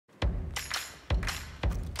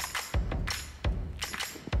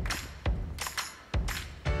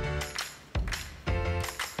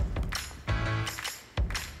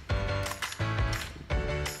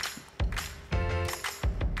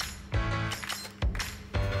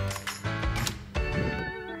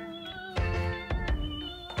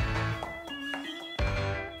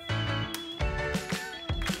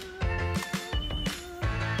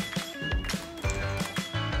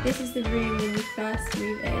This is the room when you first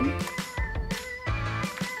move in.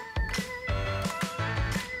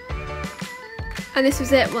 And this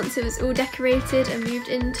was it once it was all decorated and moved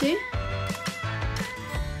into.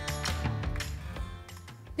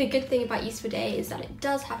 The good thing about Eastwood A is that it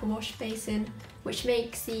does have a wash basin, which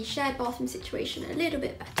makes the shared bathroom situation a little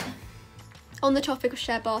bit better. On the topic of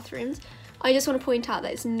shared bathrooms, I just want to point out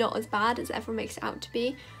that it's not as bad as everyone makes it out to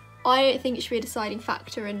be. I don't think it should be a deciding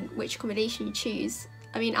factor in which accommodation you choose.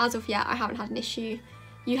 I mean, as of yet, I haven't had an issue.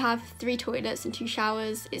 You have 3 toilets and 2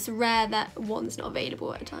 showers. It's rare that one's not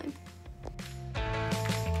available at a time.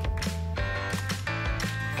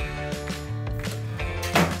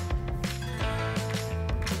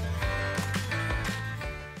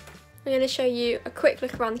 I'm going to show you a quick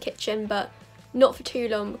look around the kitchen, but not for too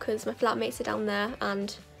long because my flatmates are down there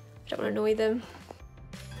and I don't want to annoy them.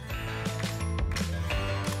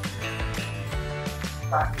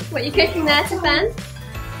 What are you cooking there, Tiffany?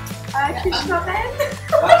 Fish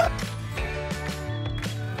ramen.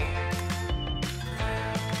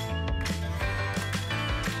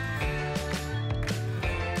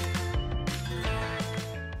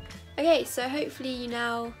 Okay, so hopefully you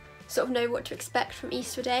now sort of know what to expect from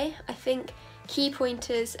Eastwood A. I think key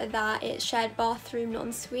pointers are that it's shared bathroom, not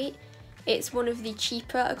ensuite. It's one of the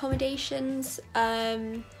cheaper accommodations.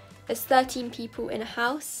 There's 13 people in a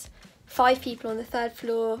house, 5 people on the 3rd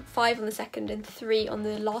floor, 5 on the 2nd and 3 on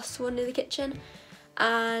the last one in the kitchen.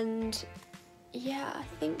 And yeah, I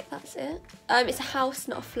think that's it. It's a house,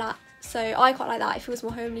 not a flat, so I quite like that. It feels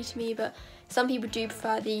more homely to me, but some people do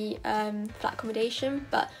prefer the flat accommodation.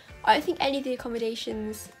 But I don't think any of the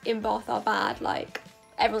accommodations in Bath are bad. Like,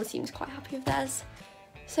 everyone seems quite happy with theirs.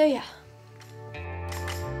 So yeah.